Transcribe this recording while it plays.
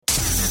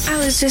I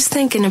was just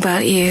thinking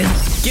about you.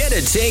 Get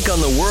a take on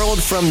the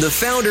world from the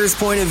founder's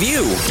point of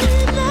view.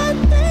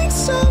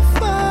 So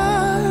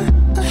far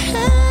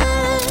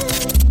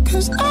ahead,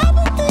 'cause I've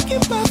been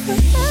thinking about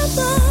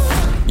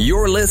forever.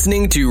 You're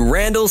listening to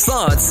Randall's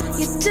Thoughts.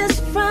 You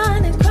just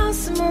run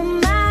across my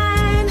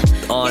mind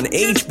On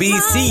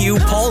HBCU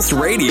Pulse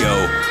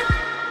Radio.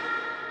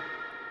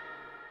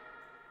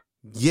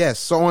 Yes,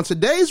 so on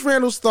today's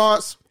Randall's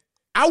Thoughts,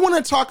 I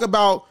want to talk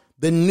about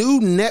the new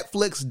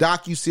Netflix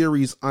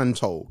docuseries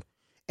Untold,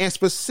 and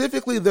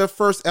specifically their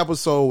first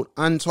episode,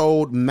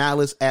 Untold: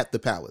 Malice at the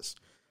Palace.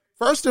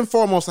 First and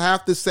foremost, I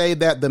have to say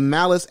that the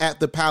Malice at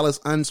the Palace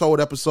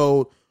Untold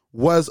episode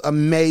was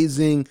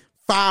amazing.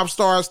 5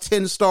 stars,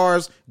 10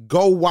 stars.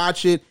 Go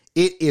watch it.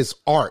 It is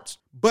art.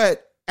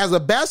 But as a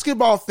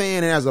basketball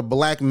fan and as a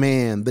black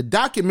man, the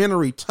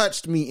documentary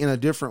touched me in a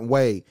different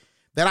way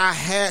that I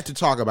had to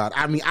talk about.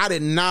 I mean, I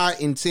did not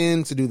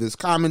intend to do this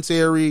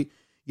commentary.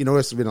 You know,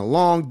 it's been a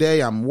long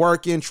day. I'm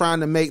working,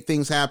 trying to make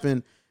things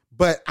happen.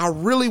 But I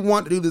really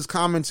want to do this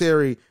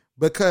commentary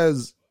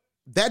because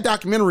that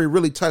documentary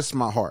really touched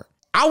my heart.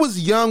 I was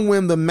young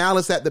when the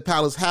Malice at the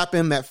Palace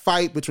happened, that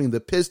fight between the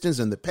Pistons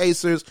and the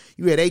Pacers.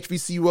 You had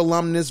HBCU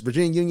alumnus,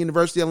 Virginia Union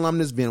University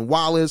alumnus Ben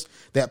Wallace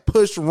that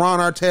pushed Ron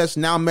Artest,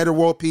 now Metta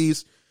World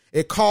Peace.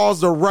 It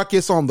caused a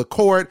ruckus on the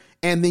court,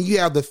 and then you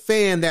have the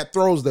fan that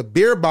throws the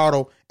beer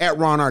bottle at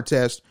Ron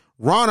Artest.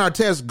 Ron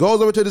Artest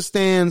goes over to the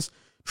stands,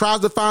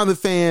 tries to find the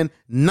fan,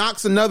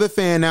 knocks another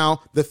fan out.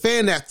 The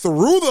fan that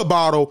threw the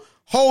bottle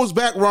holds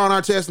back Ron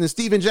Artest, and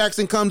Stephen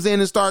Jackson comes in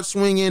and starts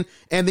swinging,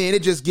 and then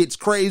it just gets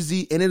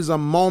crazy, and it is a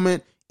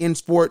moment in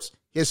sports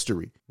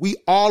history. We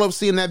all have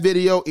seen that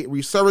video. It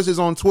resurfaces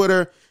on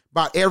Twitter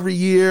about every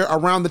year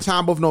around the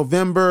time of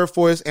November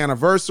for its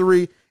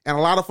anniversary, and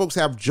a lot of folks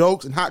have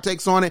jokes and hot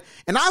takes on it,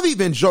 and I've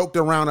even joked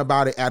around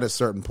about it at a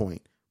certain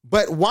point.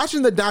 But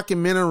watching the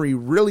documentary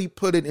really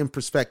put it in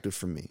perspective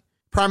for me.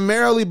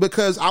 Primarily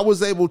because I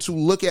was able to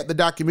look at the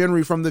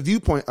documentary from the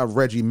viewpoint of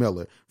Reggie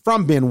Miller,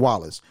 from Ben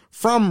Wallace,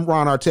 from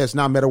Ron Artest,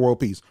 now Metta World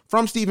Peace,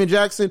 from Stephen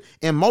Jackson,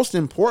 and most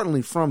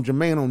importantly from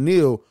Jermaine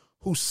O'Neal,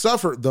 who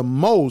suffered the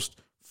most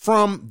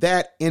from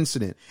that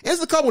incident. And there's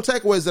a couple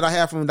takeaways that I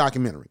have from the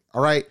documentary,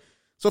 all right?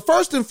 So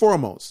first and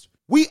foremost,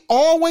 we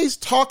always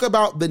talk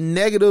about the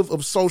negative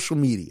of social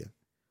media,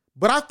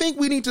 but I think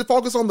we need to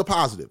focus on the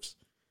positives.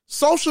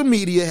 Social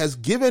media has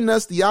given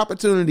us the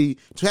opportunity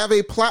to have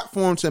a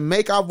platform to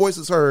make our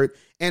voices heard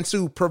and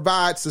to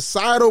provide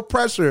societal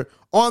pressure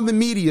on the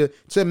media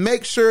to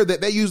make sure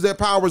that they use their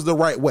powers the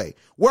right way.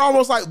 We're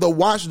almost like the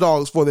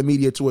watchdogs for the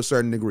media to a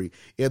certain degree.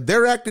 If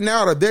they're acting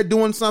out or they're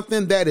doing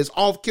something that is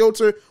off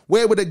kilter,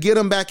 we're able to get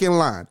them back in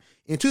line.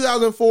 In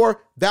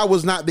 2004, that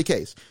was not the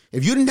case.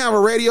 If you didn't have a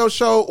radio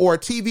show or a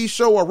TV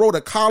show or wrote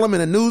a column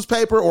in a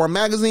newspaper or a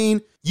magazine,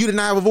 you did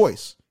not have a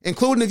voice.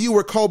 Including if you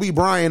were Kobe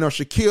Bryant or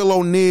Shaquille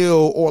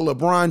O'Neal or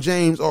LeBron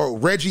James or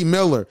Reggie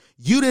Miller,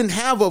 you didn't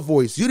have a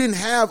voice. You didn't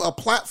have a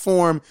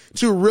platform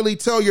to really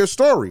tell your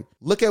story.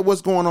 Look at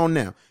what's going on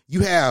now. You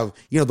have,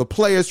 the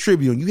Players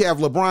Tribune. You have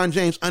LeBron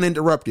James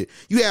uninterrupted.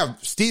 You have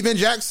Stephen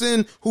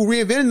Jackson, who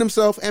reinvented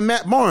himself, and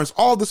Matt Barnes,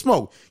 all the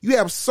smoke. You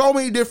have so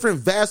many different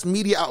vast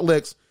media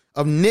outlets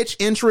of niche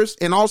interests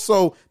and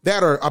also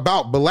that are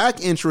about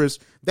black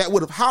interests that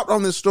would have hopped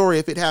on this story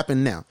if it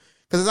happened now.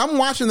 Because as I'm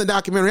watching the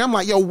documentary, I'm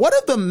like, what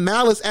if the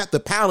Malice at the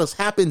Palace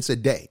happened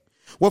today?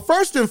 Well,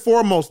 first and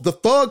foremost, the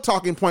thug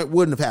talking point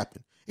wouldn't have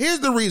happened.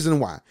 Here's the reason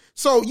why.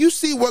 So you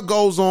see what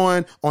goes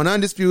on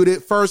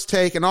Undisputed, First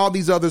Take, and all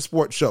these other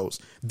sports shows.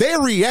 They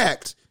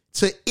react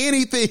to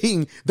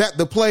anything that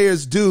the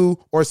players do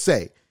or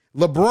say.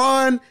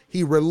 LeBron,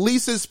 he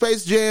releases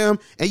Space Jam,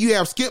 and you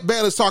have Skip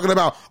Bayless talking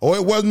about,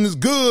 it wasn't as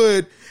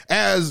good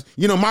as,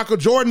 Michael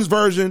Jordan's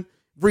version,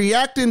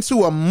 reacting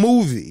to a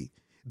movie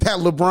that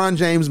LeBron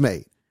James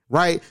made,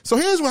 right? So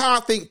here's how I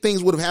think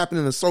things would have happened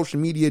in a social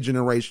media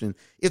generation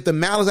if the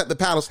Malice at the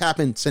Palace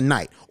happened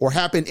tonight or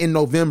happened in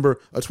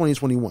November of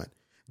 2021.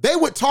 They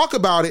would talk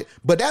about it,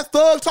 but that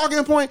thug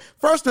talking point,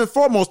 first and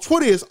foremost,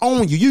 Twitter is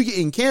on you. You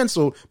getting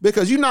canceled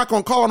because you're not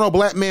going to call no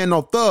black man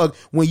no thug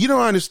when you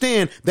don't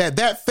understand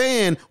that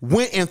fan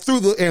went and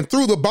threw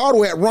the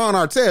bottle at Ron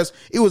Artest.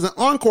 It was an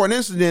on-court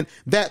incident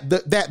that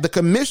the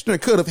commissioner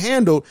could have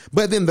handled,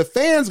 but then the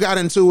fans got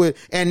into it,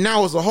 and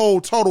now it's a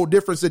whole total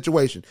different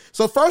situation.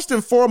 So first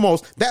and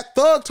foremost, that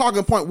thug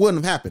talking point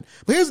wouldn't have happened.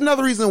 But here's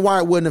another reason why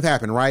it wouldn't have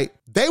happened, right?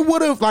 They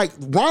would have, like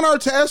Ron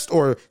Artest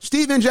or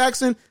Stephen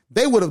Jackson,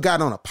 they would have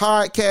gotten on a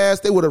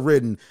podcast. They would have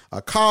written a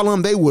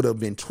column. They would have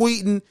been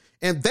tweeting,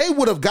 and they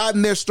would have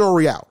gotten their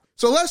story out.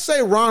 So let's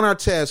say Ron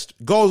Artest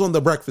goes on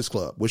The Breakfast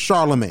Club with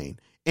Charlamagne,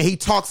 and he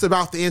talks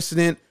about the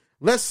incident.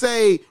 Let's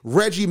say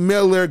Reggie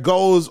Miller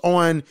goes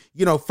on,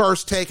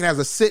 First Take and has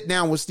a sit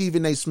down with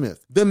Stephen A.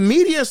 Smith. The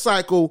media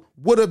cycle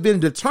would have been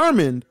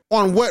determined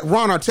on what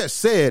Ron Artest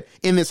said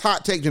in this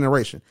hot take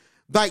generation.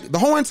 Like the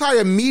whole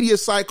entire media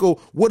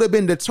cycle would have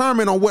been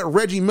determined on what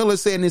Reggie Miller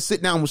said in his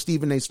sit down with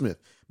Stephen A. Smith.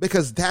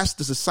 because that's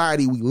the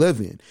society we live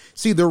in.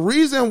 See, the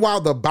reason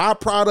why the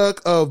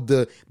byproduct of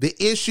the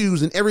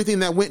issues and everything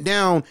that went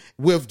down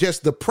with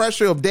just the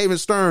pressure of David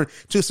Stern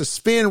to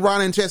suspend Ron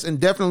Artest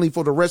indefinitely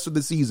for the rest of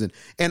the season,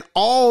 and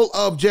all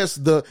of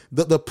just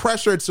the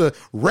pressure to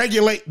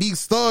regulate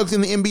these thugs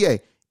in the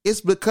NBA,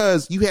 it's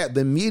because you had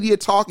the media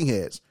talking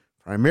heads,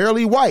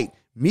 primarily white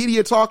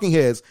media talking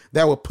heads,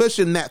 that were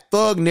pushing that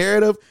thug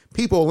narrative.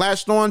 People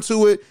latched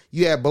onto it.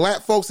 You had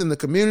black folks in the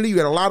community. You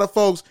had a lot of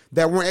folks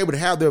that weren't able to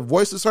have their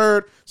voices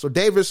heard. So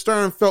David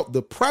Stern felt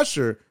the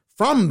pressure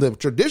from the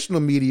traditional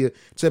media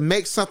to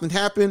make something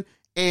happen.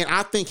 And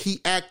I think he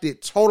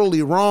acted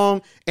totally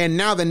wrong. And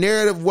now the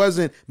narrative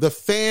wasn't the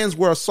fans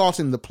were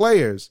assaulting the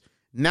players.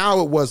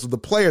 Now it was the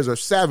players are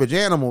savage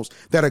animals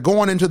that are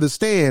going into the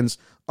stands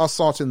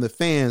assaulting the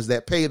fans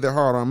that paid their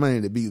hard-earned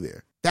money to be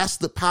there. That's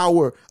the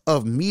power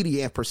of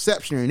media and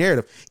perception and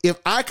narrative. If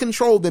I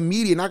control the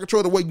media and I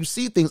control the way you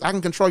see things, I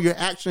can control your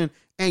action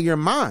and your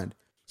mind.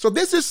 So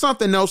this is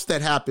something else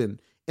that happened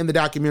in the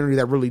documentary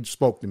that really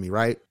spoke to me,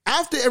 right?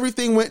 After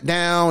everything went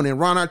down and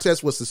Ron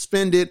Artest was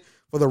suspended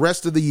for the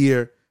rest of the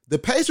year, the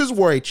Pacers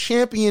were a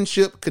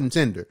championship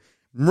contender.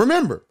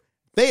 Remember,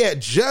 they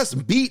had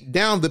just beat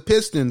down the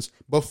Pistons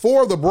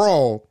before the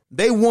brawl.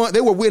 They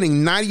were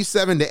winning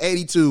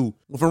 97-82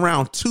 with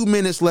around 2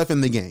 minutes left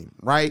in the game,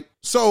 right?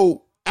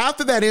 So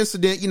after that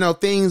incident,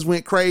 things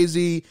went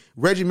crazy.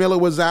 Reggie Miller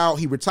was out.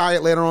 He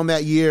retired later on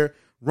that year.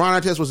 Ron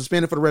Artest was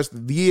suspended for the rest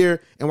of the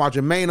year. And while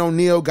Jermaine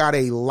O'Neal got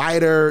a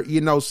lighter,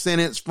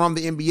 sentence from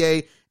the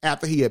NBA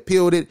after he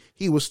appealed it,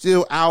 he was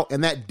still out.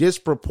 And that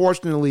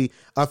disproportionately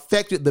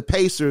affected the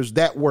Pacers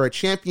that were a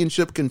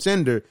championship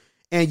contender.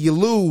 And you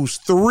lose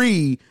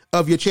 3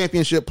 of your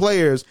championship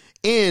players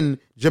in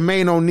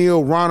Jermaine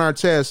O'Neal, Ron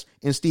Artest,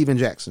 and Steven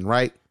Jackson,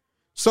 right?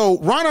 So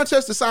Ron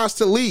Artest decides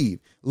to leave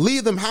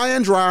them high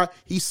and dry.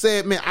 He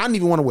said, man, I didn't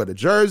even want to wear the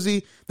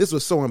jersey. This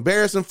was so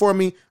embarrassing for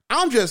me.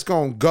 I'm just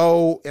going to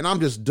go, and I'm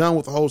just done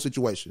with the whole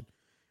situation.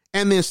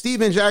 And then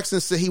Steven Jackson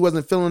said he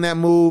wasn't feeling that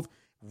move.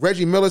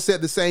 Reggie Miller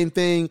said the same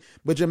thing.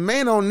 But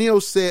Jermaine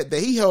O'Neal said that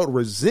he held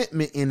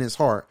resentment in his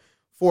heart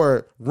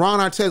for Ron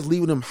Artest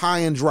leaving him high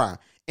and dry.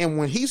 And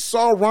when he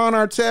saw Ron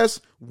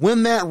Artest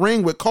win that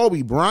ring with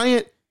Kobe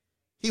Bryant,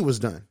 he was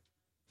done.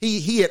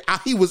 He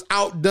was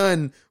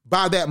outdone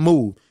by that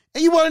move.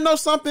 And you want to know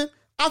something?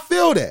 I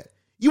feel that.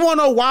 You want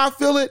to know why I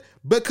feel it?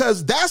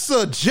 Because that's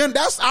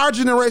our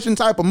generation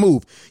type of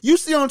move. You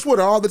see on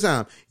Twitter all the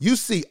time. You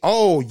see,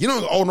 you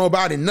don't owe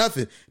nobody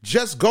nothing.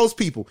 Just ghost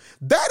people.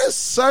 That is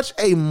such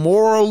a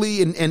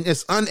morally and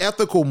it's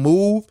unethical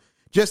move.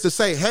 Just to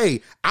say,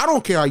 hey, I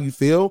don't care how you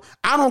feel.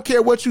 I don't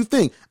care what you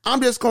think.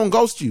 I'm just going to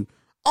ghost you.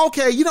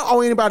 Okay, you don't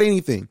owe anybody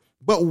anything.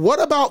 But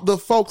what about the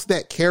folks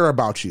that care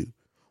about you?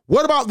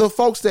 What about the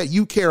folks that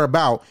you care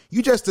about?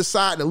 You just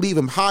decide to leave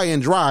them high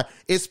and dry,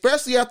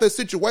 especially after a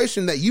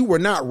situation that you were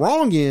not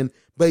wrong in,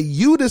 but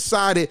you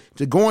decided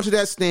to go into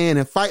that stand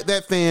and fight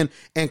that fan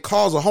and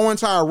cause a whole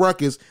entire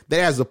ruckus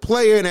that as a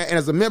player and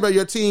as a member of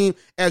your team,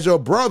 as your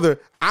brother,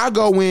 I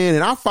go in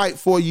and I fight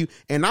for you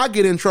and I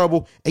get in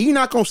trouble and you're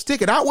not going to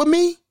stick it out with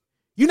me?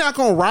 You're not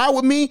going to ride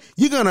with me?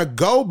 You're going to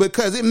go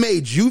because it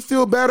made you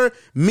feel better?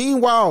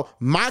 Meanwhile,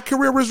 my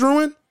career was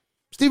ruined?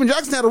 Steven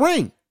Jackson had a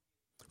ring.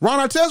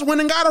 Ron Artest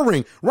went and got a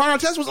ring. Ron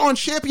Artest was on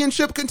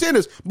championship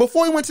contenders.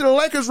 Before he went to the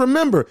Lakers,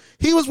 remember,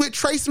 he was with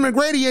Tracy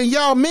McGrady and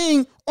Yao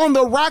Ming on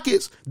the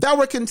Rockets that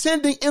were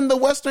contending in the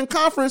Western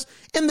Conference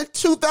in the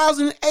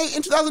 2008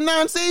 and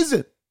 2009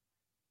 season.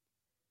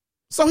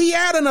 So he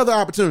had another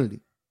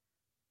opportunity.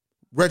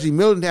 Reggie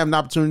Miller didn't have an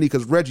opportunity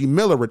because Reggie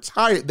Miller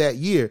retired that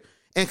year.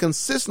 And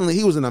consistently,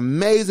 he was an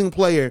amazing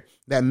player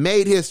that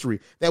made history,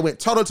 that went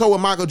toe-to-toe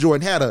with Michael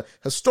Jordan, had a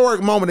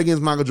historic moment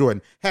against Michael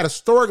Jordan, had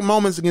historic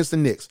moments against the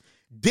Knicks.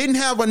 Didn't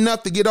have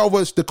enough to get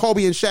over the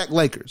Kobe and Shaq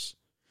Lakers.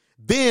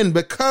 Then,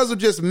 because of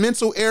just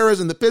mental errors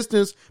and the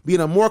Pistons being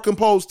a more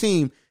composed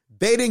team,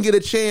 they didn't get a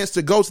chance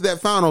to go to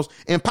that finals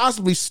and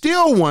possibly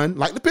steal one,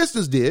 like the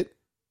Pistons did,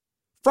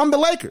 from the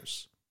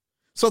Lakers.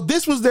 So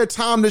this was their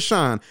time to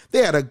shine.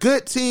 They had a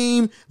good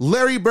team.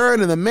 Larry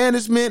Bird and the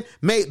management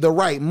made the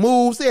right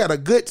moves. They had a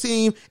good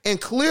team,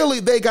 and clearly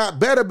they got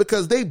better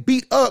because they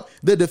beat up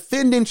the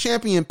defending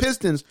champion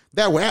Pistons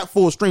that were at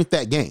full strength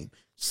that game.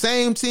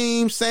 Same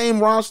team, same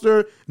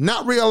roster,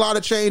 not really a lot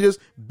of changes,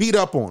 beat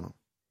up on them.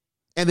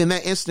 And then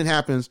that incident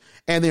happens,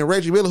 and then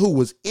Reggie Miller, who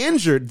was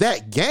injured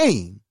that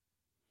game,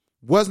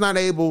 was not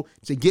able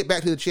to get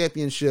back to the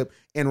championship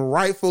and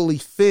rightfully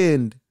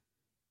fend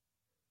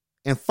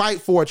and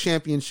fight for a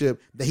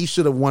championship that he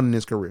should have won in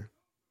his career.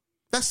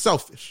 That's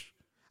selfish.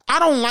 I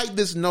don't like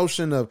this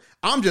notion of,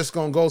 I'm just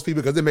going to ghost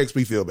people because it makes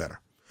me feel better.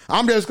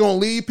 I'm just going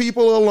to leave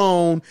people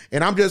alone,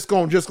 and I'm just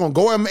going to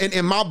go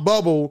in my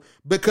bubble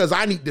because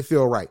I need to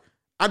feel right.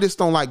 I just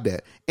don't like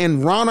that.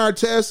 And Ron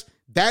Artest,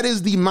 that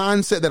is the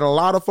mindset that a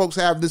lot of folks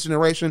have this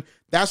generation.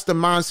 That's the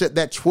mindset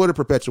that Twitter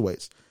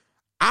perpetuates.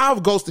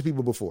 I've ghosted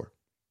people before,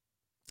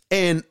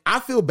 and I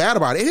feel bad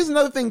about it. Here's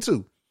another thing,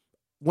 too.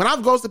 When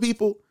I've ghosted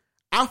people,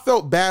 I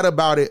felt bad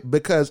about it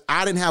because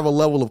I didn't have a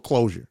level of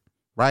closure,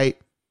 right?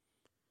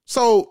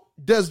 So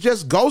does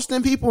just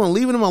ghosting people and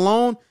leaving them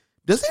alone,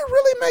 does it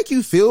really make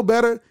you feel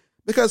better?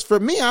 Because for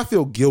me, I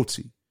feel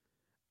guilty.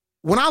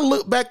 When I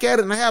look back at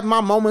it and I have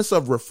my moments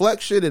of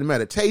reflection and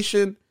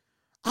meditation,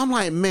 I'm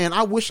like, man,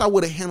 I wish I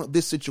would have handled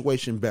this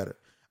situation better.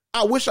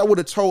 I wish I would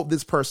have told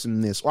this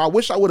person this, or I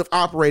wish I would have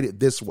operated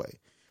this way.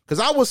 Because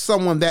I was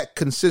someone that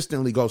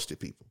consistently ghosted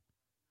people,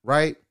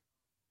 right?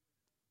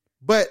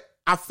 But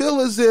I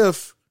feel as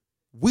if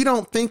we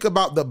don't think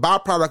about the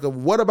byproduct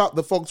of what about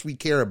the folks we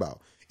care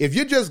about. If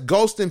you're just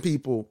ghosting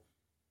people,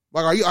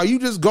 like, are you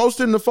just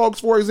ghosting the folks,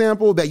 for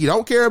example, that you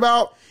don't care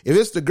about? If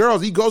it's the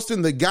girls, are you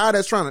ghosting the guy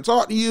that's trying to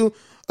talk to you?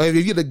 Or if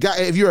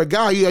you're a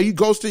guy, are you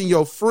ghosting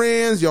your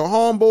friends, your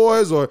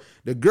homeboys, or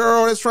the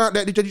girl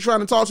that you're trying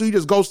to talk to? You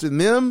just ghosting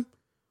them?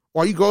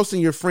 Or are you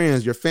ghosting your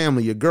friends, your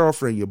family, your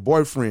girlfriend, your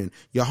boyfriend,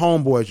 your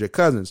homeboys, your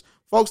cousins,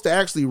 folks that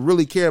actually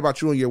really care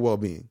about you and your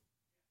well-being?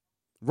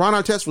 Ron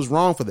Artest was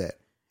wrong for that.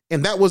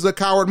 And that was a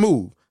coward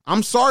move.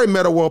 I'm sorry,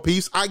 Metta World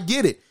Peace. I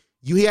get it.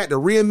 You had to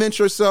reinvent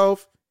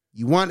yourself.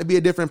 You wanted to be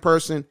a different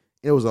person.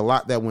 It was a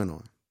lot that went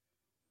on.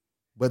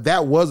 But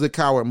that was a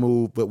coward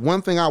move. But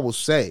one thing I will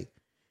say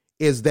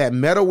is that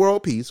Metta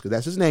World Peace, because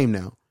that's his name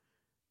now,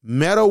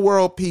 Metta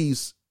World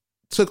Peace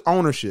took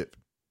ownership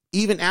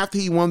even after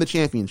he won the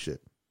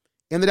championship.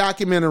 In the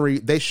documentary,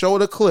 they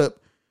showed a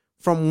clip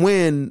from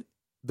when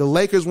the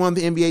Lakers won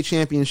the NBA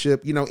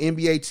championship. You know,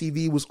 NBA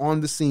TV was on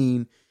the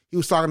scene. He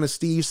was talking to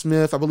Steve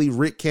Smith, I believe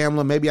Rick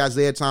Kamla, maybe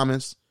Isaiah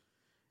Thomas.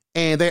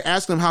 And they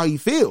asked him how he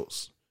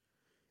feels.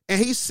 And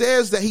he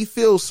says that he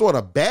feels sort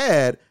of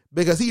bad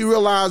because he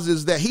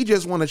realizes that he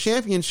just won a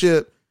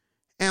championship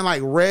and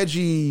like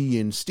Reggie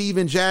and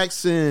Steven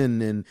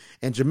Jackson and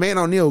Jermaine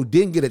O'Neal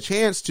didn't get a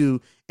chance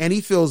to. And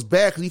he feels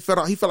bad because he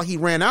felt like he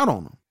ran out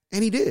on them.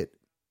 And he did.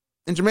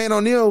 And Jermaine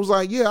O'Neal was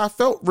like, yeah, I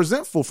felt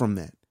resentful from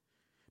that.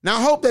 Now,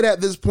 I hope that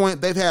at this point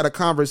they've had a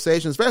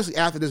conversation, especially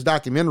after this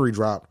documentary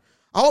dropped.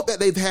 I hope that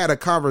they've had a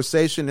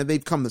conversation and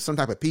they've come to some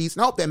type of peace.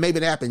 And I hope that maybe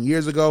it happened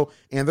years ago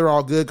and they're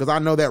all good, because I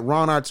know that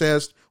Ron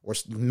Artest or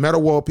Metta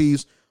World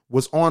Peace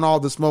was on All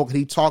the Smoke and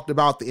he talked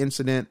about the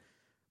incident.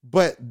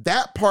 But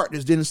that part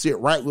just didn't sit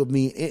right with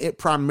me. It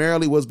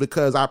primarily was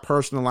because I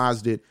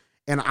personalized it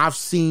and I've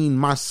seen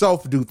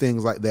myself do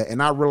things like that.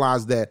 And I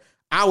realized that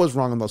I was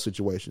wrong in those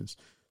situations.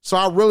 So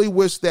I really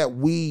wish that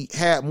we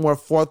had more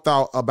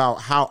forethought about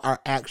how our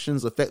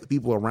actions affect the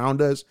people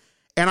around us.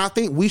 And I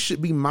think we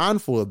should be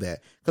mindful of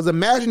that. Because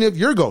imagine if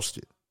you're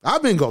ghosted.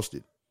 I've been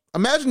ghosted.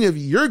 Imagine if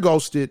you're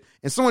ghosted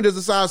and someone just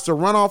decides to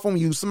run off on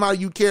you, somebody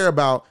you care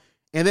about,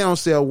 and they don't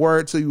say a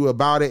word to you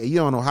about it. And you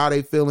don't know how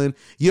they feeling.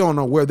 You don't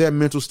know where their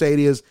mental state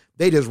is.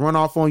 They just run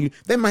off on you.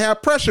 They might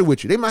have pressure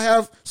with you. They might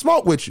have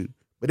smoke with you,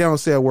 but they don't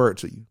say a word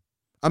to you.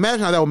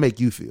 Imagine how that would make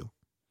you feel.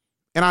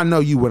 And I know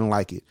you wouldn't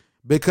like it,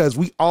 because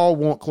we all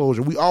want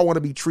closure. We all want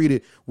to be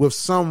treated with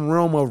some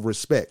realm of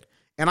respect.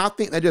 And I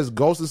think that just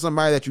ghosting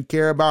somebody that you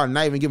care about and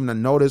not even giving a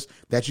notice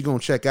that you're going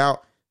to check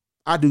out,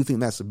 I do think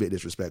that's a bit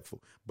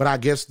disrespectful. But I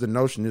guess the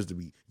notion is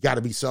got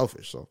to be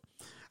selfish. So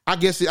I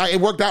guess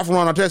it worked out for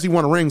Ron Artest. He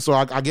won a ring. So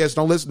I guess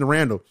don't listen to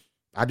Randall.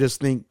 I just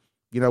think,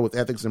 with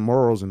ethics and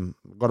morals, and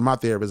go to my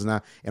therapist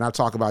and I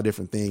talk about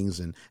different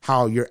things and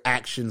how your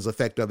actions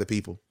affect other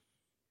people.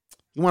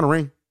 He won a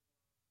ring.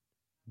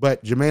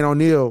 But Jermaine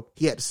O'Neal,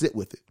 he had to sit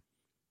with it.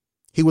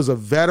 He was a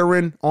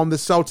veteran on the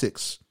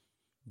Celtics.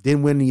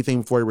 Didn't win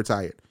anything before he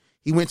retired.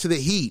 He went to the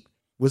Heat,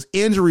 was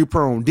injury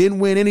prone, didn't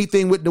win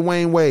anything with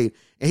Dwayne Wade.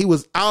 And he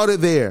was out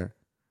of there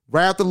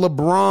right after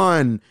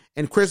LeBron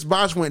and Chris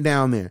Bosh went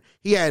down there.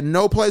 He had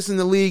no place in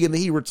the league, and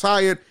then he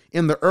retired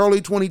in the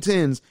early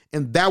 2010s,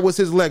 and that was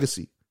his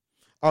legacy.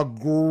 A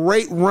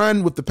great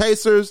run with the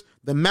Pacers,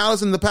 the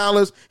Malice in the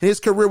Palace, and his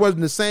career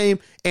wasn't the same,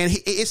 and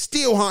it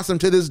still haunts him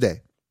to this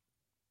day.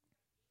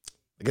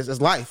 I guess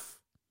that's life,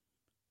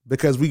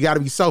 because we got to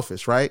be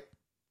selfish, right?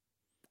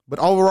 But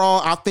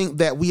overall, I think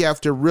that we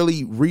have to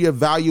really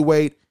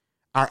reevaluate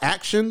our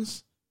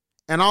actions.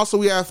 And also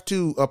we have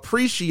to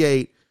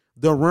appreciate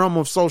the realm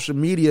of social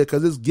media,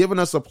 because it's given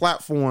us a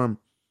platform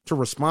to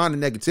respond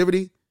to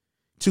negativity,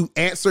 to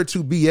answer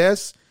to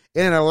BS,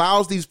 and it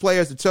allows these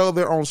players to tell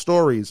their own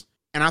stories.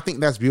 And I think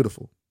that's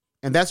beautiful.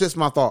 And that's just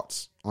my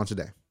thoughts on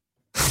today.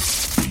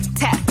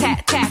 Tap,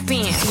 tap, tap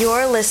in.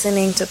 You're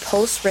listening to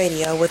Post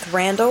Radio with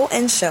Randall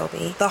and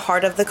Shelby, the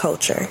heart of the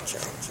culture.